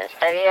understand this.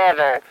 Have you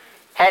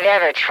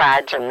ever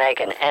tried to make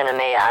an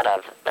enemy out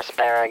of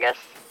asparagus?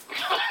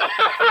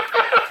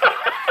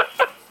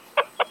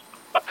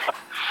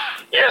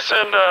 Yes,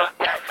 and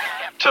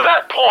to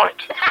that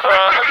point,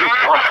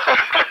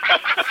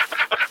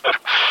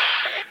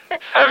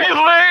 have you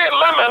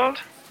lemoned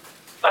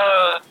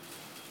a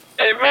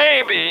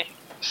maybe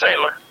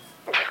sailor?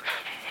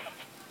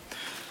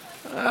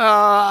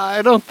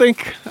 I don't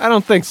think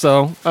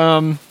so.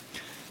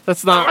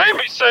 That's not.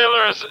 Maybe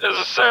sailor is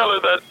a sailor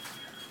that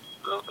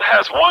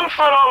has 1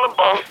 foot on the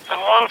boat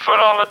and 1 foot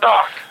on the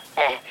dock.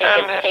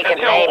 And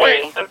he'll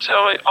wait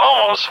until he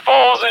almost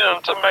falls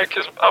in to make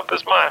up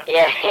his mind.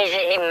 Yeah,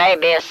 he may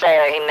be a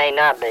sailor, he may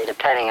not be,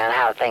 depending on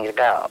how things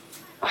go.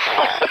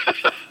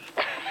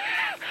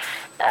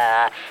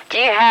 Do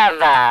you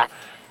have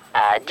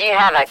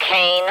a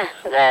cane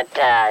that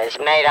is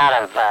made out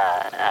of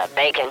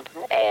bacon,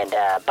 and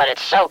but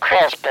it's so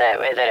crisp that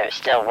it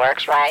still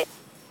works, right?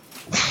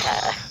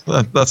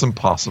 That's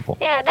impossible.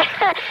 Yeah,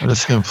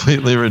 That's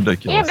completely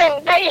ridiculous.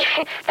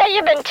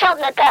 you've been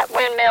tilting at that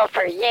windmill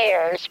for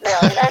years,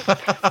 Billy.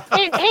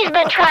 He's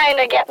been trying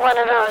to get one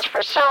of those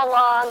for so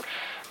long.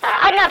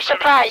 I'm not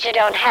surprised you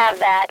don't have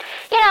that.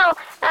 You know,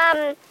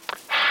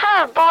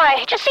 oh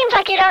boy, it just seems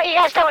like you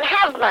guys don't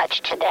have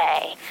much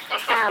today.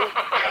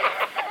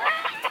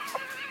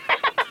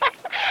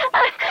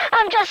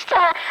 I'm just,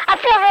 I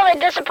feel really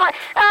disappointed.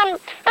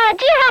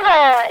 Do you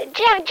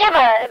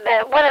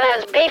have one of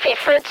those beefy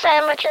fruit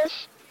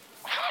sandwiches?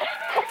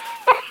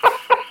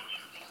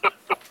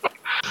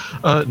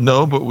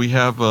 No, but we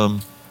have,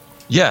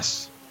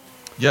 yes,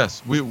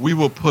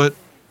 we'll put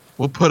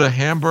a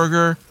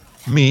hamburger,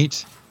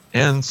 meat,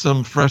 and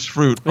some fresh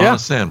fruit on a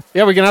sandwich.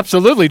 Yeah, we can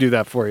absolutely do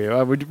that for you.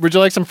 Would you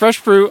like some fresh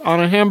fruit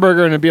on a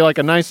hamburger, and it'd be like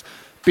a nice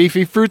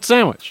beefy fruit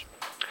sandwich?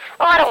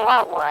 Oh, I don't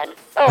want one.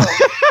 Oh.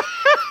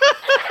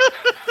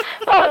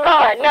 Oh,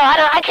 Lord, no,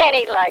 I can't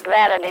eat like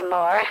that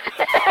anymore.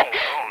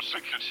 She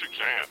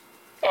can't.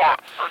 Yeah.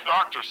 Her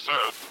doctor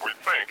said, we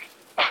think,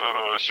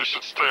 that she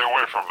should stay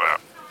away from that.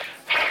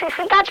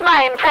 That's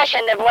my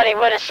impression of what he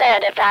would have said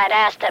if I'd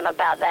asked him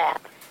about that.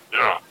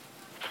 Yeah.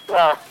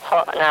 Well,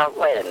 now,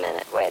 wait a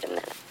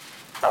minute.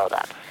 Hold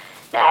up.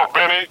 Now,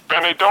 No,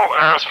 Benny, don't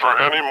ask for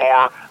any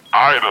more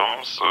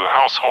items,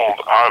 household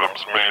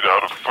items made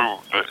out of food.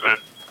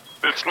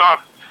 It's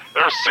not,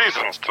 there's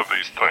seasons to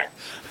these things.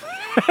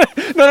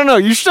 No.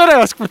 You should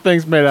ask for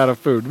things made out of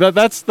food.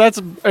 That's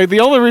the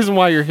only reason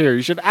why you're here.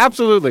 You should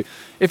absolutely.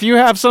 If you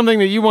have something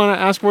that you want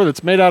to ask for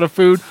that's made out of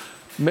food,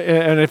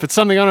 and if it's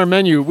something on our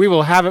menu, we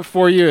will have it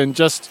for you. And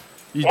What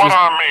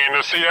I mean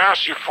is, he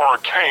asked you for a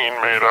cane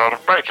made out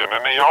of bacon,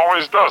 and he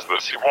always does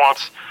this. He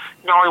wants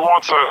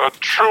a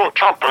true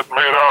trumpet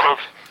made out of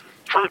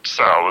fruit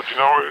salad.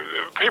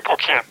 People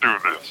can't do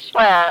this.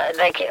 well,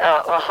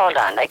 hold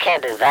on. They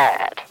can't do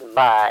that.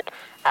 But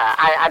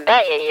I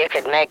bet you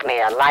could make me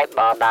a light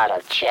bulb out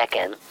of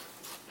chicken.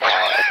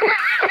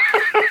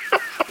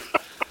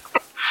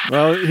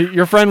 Well,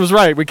 your friend was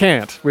right. We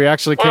can't. We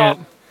actually can't.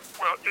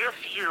 Well,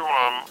 if you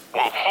will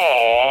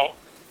haul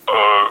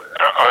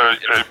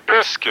a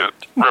biscuit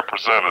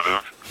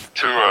representative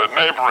to a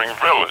neighboring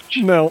village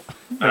No.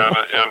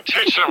 and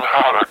teach him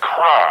how to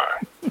cry,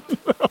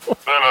 then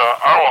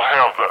I will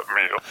have that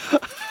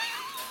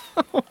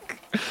meal.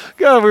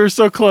 God, we were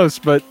so close,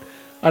 but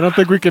I don't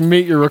think we can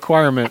meet your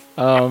requirement.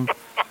 Then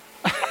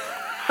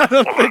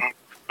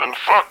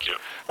fuck you.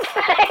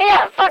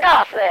 Yeah, fuck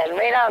off then.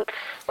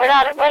 We're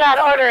not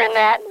ordering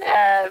that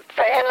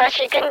unless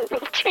you can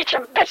teach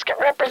a biscuit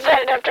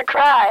representative to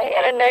cry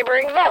in a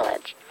neighboring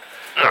village.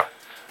 Yeah.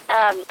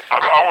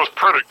 I was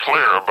pretty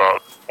clear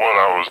about what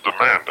I was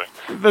demanding.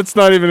 That's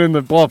not even in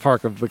the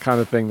ballpark of the kind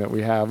of thing that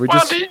we have. Do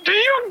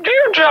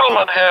you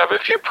gentlemen have,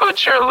 if you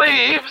put your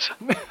leaves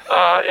in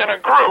a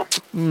group,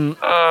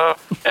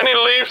 any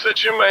leaves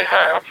that you may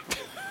have,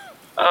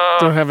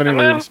 don't have any and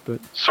then leaves, but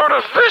sort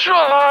of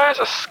visualize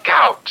a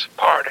scout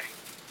party.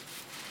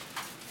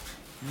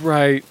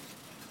 right.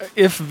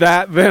 If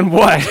that, then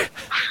what?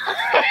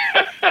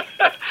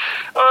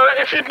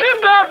 If you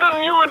did that,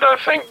 then you would, I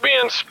think, be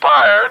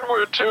inspired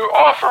to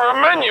offer a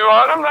menu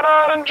item that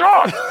I'd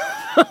enjoy.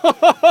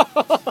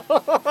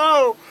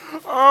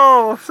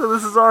 Oh, so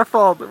this is our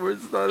fault that we're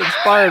not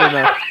inspired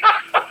enough.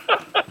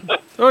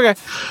 Okay.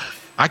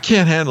 I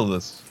can't handle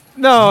this.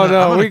 No,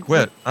 I'm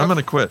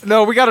gonna quit.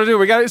 No, we got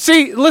to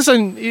see.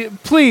 Listen,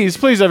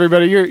 please,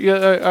 everybody.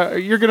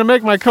 You're gonna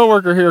make my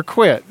coworker here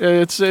quit.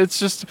 It's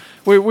just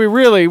we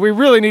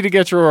really need to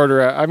get your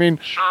order. I mean,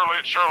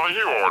 Shirley,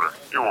 you order.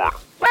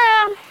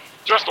 Well,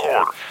 Just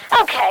order.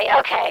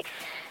 okay.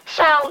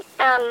 So,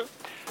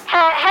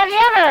 have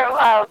you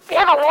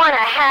ever worn a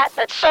hat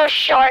that's so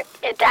short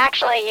it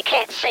actually you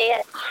can't see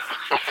it?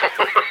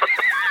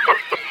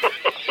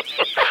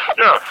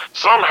 Yeah,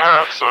 some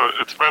hats,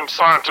 it's been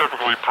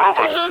scientifically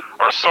proven,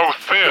 are so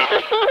thin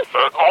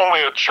that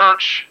only a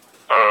church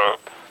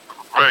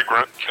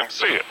vagrant can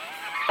see it.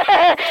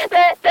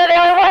 They're the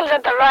only ones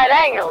at the right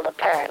angle,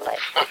 apparently.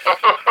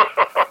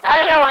 I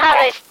don't know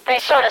how they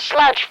sort of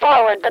slouch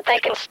forward, but they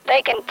can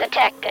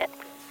detect it.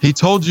 He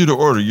told you to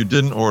order. You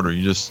didn't order.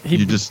 You just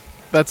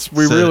that's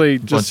said a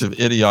bunch of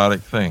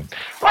idiotic things.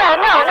 Well,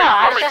 no,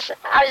 I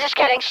was just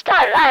getting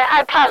started. I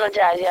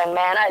apologize, young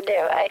man. I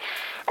do.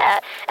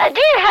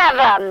 Do you have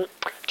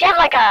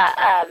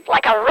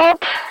like a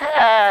rope,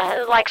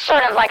 like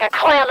sort of like a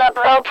coiled up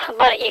rope,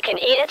 but you can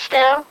eat it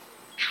still?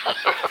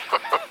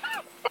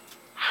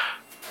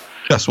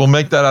 Yes, we'll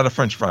make that out of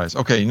French fries.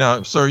 Okay,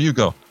 now, sir, you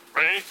go.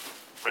 Me?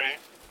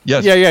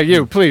 Yes. Yeah,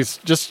 you. Please,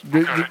 just.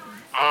 Okay.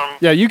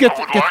 Yeah, you get. I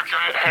would like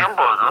a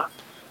hamburger.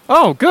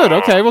 Oh, good.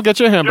 Okay, we'll get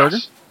you a hamburger.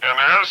 Yes. And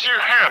as you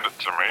hand it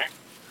to me,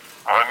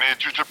 I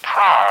need you to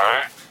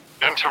pry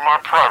into my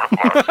private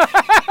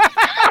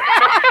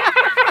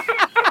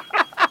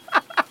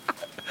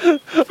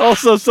life.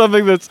 Also,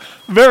 something that's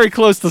very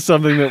close to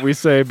something that we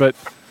say, but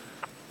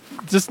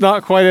just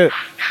not quite it.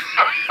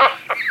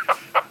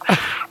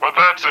 But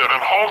that's it.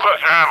 And hold the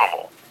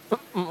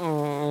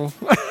animal.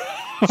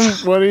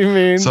 What do you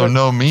mean? So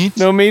no meat?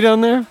 No meat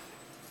on there?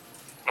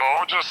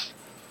 No, just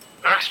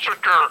extra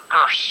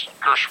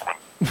Gershwin.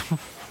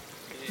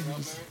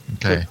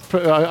 Okay.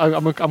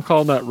 I'm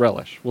calling that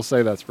relish. We'll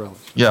say that's relish.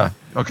 Yeah.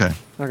 Okay.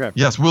 Okay.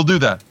 Yes, we'll do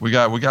that. We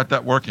got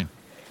that working.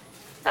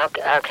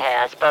 Okay,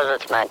 I suppose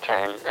it's my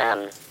turn.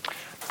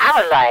 I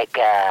would like,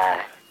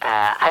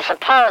 I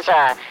suppose,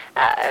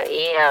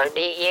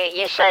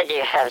 you said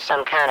you have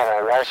some kind of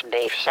a roast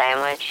beef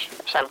sandwich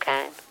of some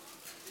kind?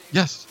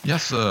 Yes.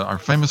 Our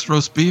famous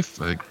roast beef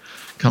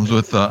comes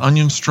with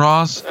onion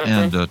straws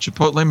and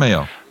chipotle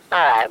mayo. All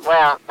right.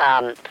 Well,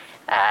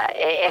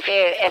 if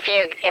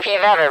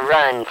you've ever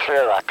run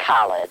through a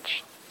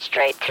college,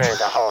 straight through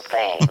the whole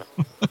thing,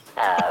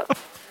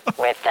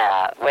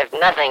 with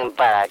nothing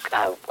but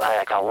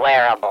a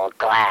wearable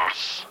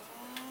glass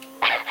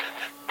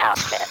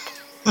outfit,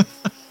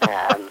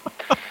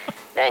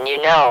 then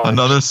you know.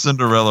 Another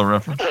Cinderella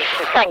reference.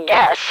 I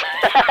guess.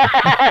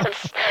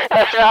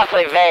 It's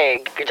awfully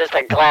vague. Just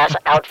a glass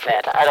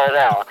outfit. I don't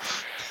know.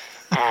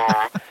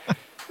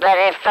 But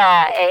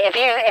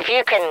if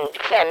you can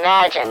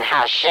imagine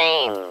how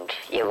shamed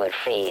you would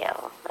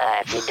feel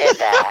if you did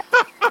that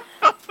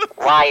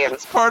while you're.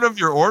 It's part of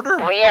your order.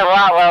 Well, yeah.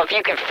 Well, if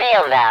you could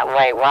feel that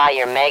way while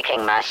you're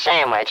making my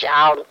sandwich,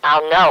 I'll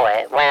know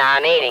it when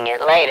I'm eating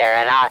it later,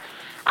 and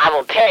I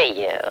will pity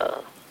you,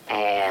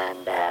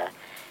 and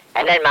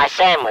then my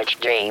sandwich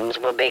dreams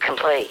will be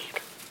complete.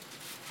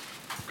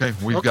 Okay,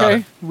 we've got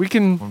it. We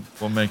can.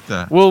 We'll make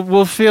that.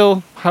 We'll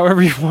feel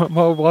however you want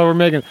while we're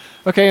making it.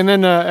 Okay, and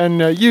then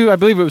you, I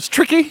believe it was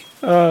Tricky.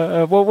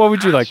 What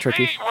would you like,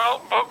 Tricky?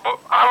 Well,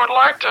 I would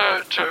like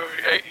to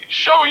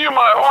show you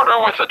my order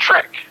with a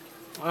trick.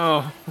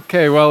 Oh,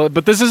 okay. Well,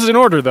 but this is an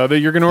order though that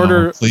you're gonna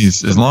order. No,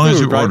 please, as long as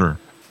you right? order.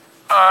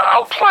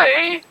 I'll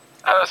play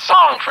a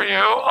song for you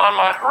on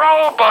my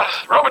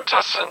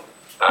Robitussin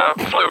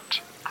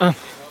flute,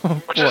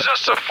 which is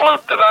just a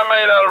flute that I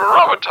made out of a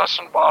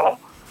Robitussin bottle.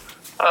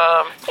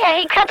 Yeah,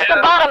 he cuts the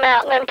bottom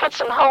out and then puts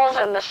some holes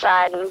in the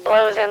side and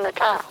blows in the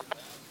top.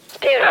 It's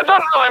beautiful. It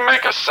doesn't really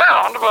make a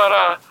sound, but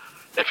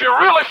if you're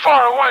really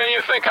far away,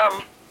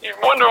 you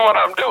wonder what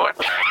I'm doing.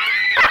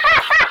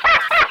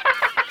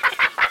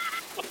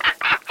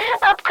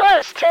 Up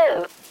close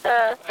too.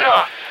 Yeah.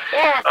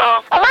 Yeah.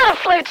 A lot of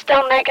flutes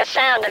don't make a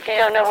sound if you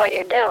don't know what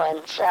you're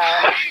doing. So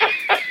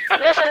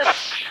this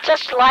is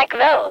just like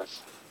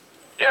those.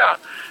 Yeah,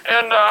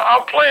 and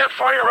I'll play it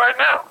for you right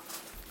now.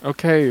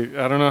 Okay,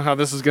 I don't know how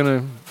this is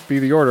gonna be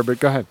the order, but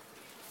go ahead.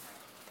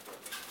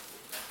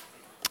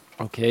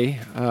 Okay.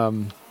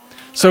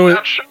 So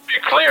That should be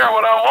clear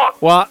what I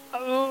want. well,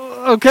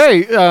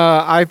 okay.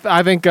 I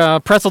think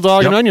pretzel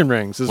dog and Yep. onion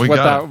rings is We what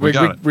got that it. We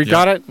got it. we Yeah.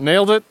 got it.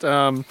 Nailed it.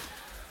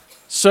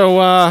 So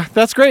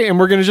that's great, and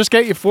we're gonna just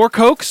get you 4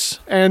 Cokes,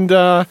 and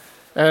how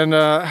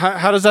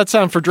does that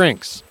sound for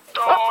drinks?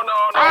 Oh, no,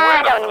 I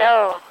wait a don't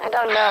know.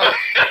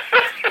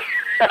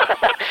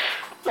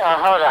 No,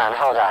 hold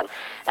on.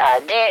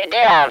 Do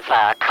you have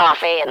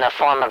coffee in the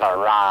form of a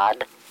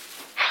rod?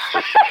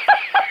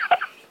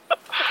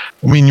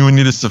 I mean, you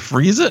need us to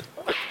freeze it?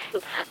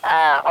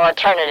 Or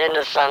turn it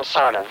into some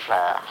sort of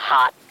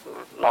hot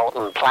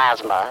molten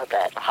plasma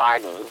that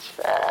hardens?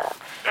 Yeah,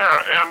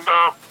 and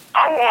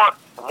I want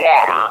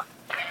water,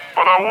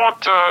 but I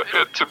want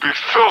it to be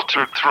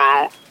filtered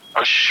through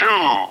a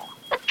shoe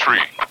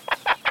tree.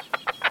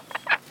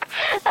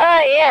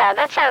 Oh yeah,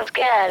 that sounds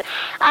good.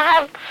 I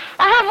have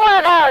one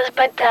of those,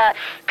 but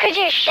could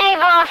you shave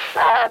off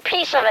a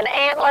piece of an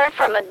antler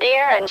from a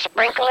deer and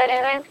sprinkle it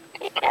in it?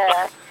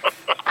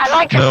 I'd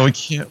like to. No, we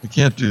can't. We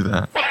can't do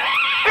that.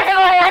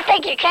 Well, I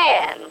think you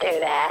can do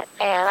that,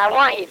 and I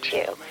want you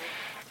to.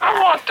 I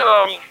want,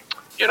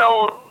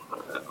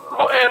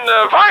 in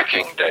the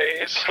Viking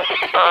days,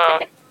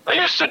 they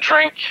used to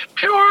drink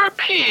pure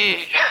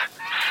pee.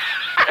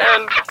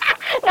 And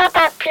Not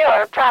that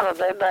pure,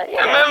 probably, but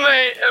yeah. and then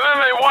they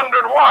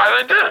wondered why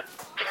they did it.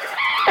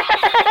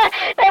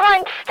 They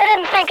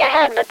didn't think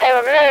ahead, but they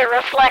were very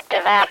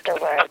reflective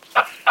afterwards.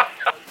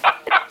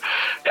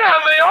 Yeah,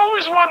 and they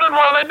always wondered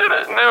why they did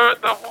it. And there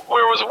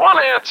was one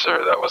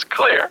answer that was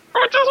clear,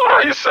 which is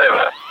why you say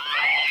that.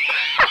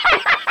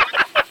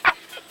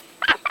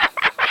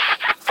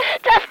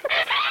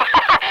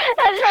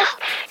 That's just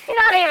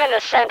not even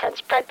a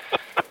sentence, but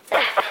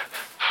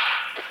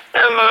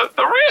And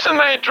the reason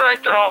they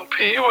drank their own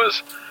pee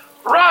was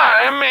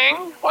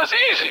rhyming was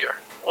easier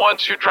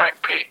once you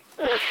drank pee.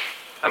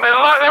 And they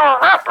were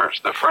rappers,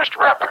 the first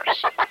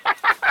rappers.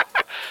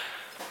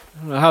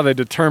 don't know how they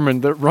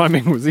determined that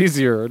rhyming was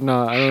easier or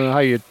not. I don't know how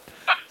you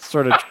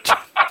sort of.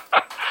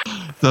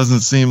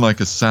 Doesn't seem like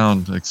a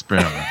sound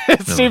experiment.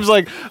 It seems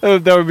like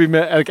that would be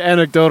like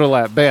anecdotal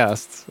at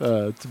best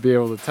to be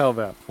able to tell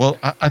that. Well,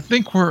 I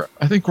think we're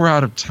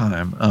out of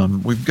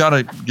time. We've got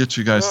to get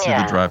you guys through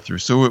the drive-through.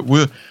 So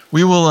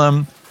we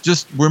will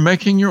we're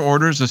making your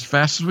orders as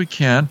fast as we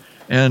can,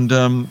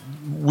 and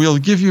we'll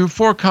give you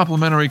 4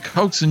 complimentary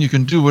Cokes, and you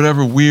can do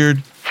whatever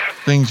weird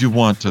things you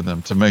want to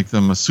them to make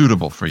them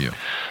suitable for you.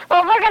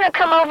 Well, we're gonna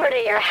come over to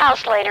your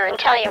house later and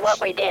tell you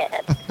what we did,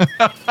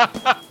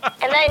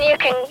 and then you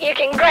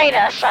can grade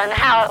us on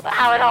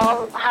how it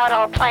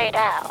all played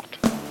out.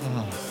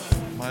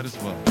 Might as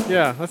well.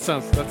 Yeah, that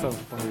sounds funny.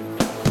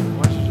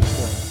 Why don't you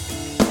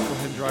just go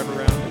ahead and drive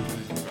around?